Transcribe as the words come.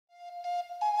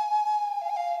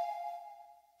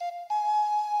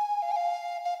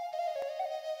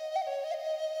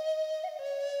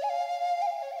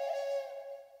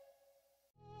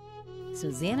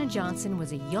Susanah Johnson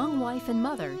was a young wife and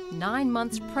mother, 9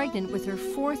 months pregnant with her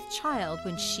 4th child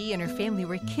when she and her family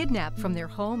were kidnapped from their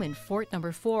home in Fort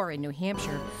No. 4 in New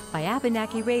Hampshire by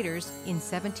Abenaki raiders in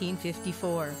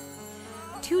 1754.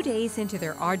 2 days into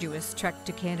their arduous trek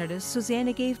to Canada,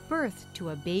 Susanah gave birth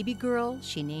to a baby girl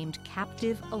she named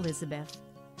Captive Elizabeth.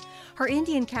 Her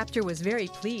Indian captor was very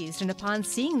pleased, and upon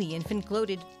seeing the infant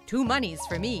gloated, "2 moneys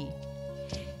for me."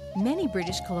 Many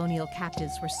British colonial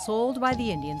captives were sold by the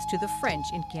Indians to the French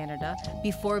in Canada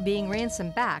before being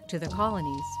ransomed back to the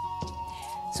colonies.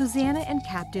 Susanah and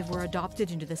Captive were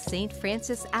adopted into the St.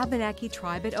 Francis Abenaki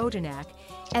tribe at Odanak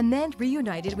and then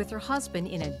reunited with her husband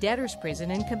in a debtor's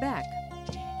prison in Quebec.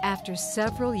 After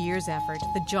several years' effort,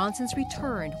 the Johnsons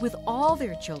returned with all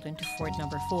their children to Fort No.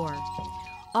 4.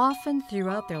 Often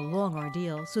throughout their long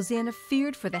ordeal, Susanah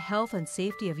feared for the health and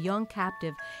safety of young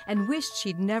Captive and wished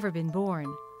she'd never been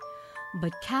born.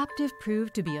 But Captive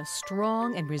proved to be a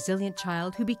strong and resilient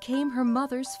child who became her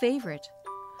mother's favorite.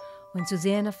 When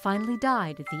Susanah finally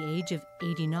died at the age of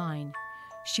 89,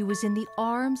 she was in the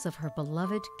arms of her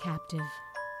beloved Captive.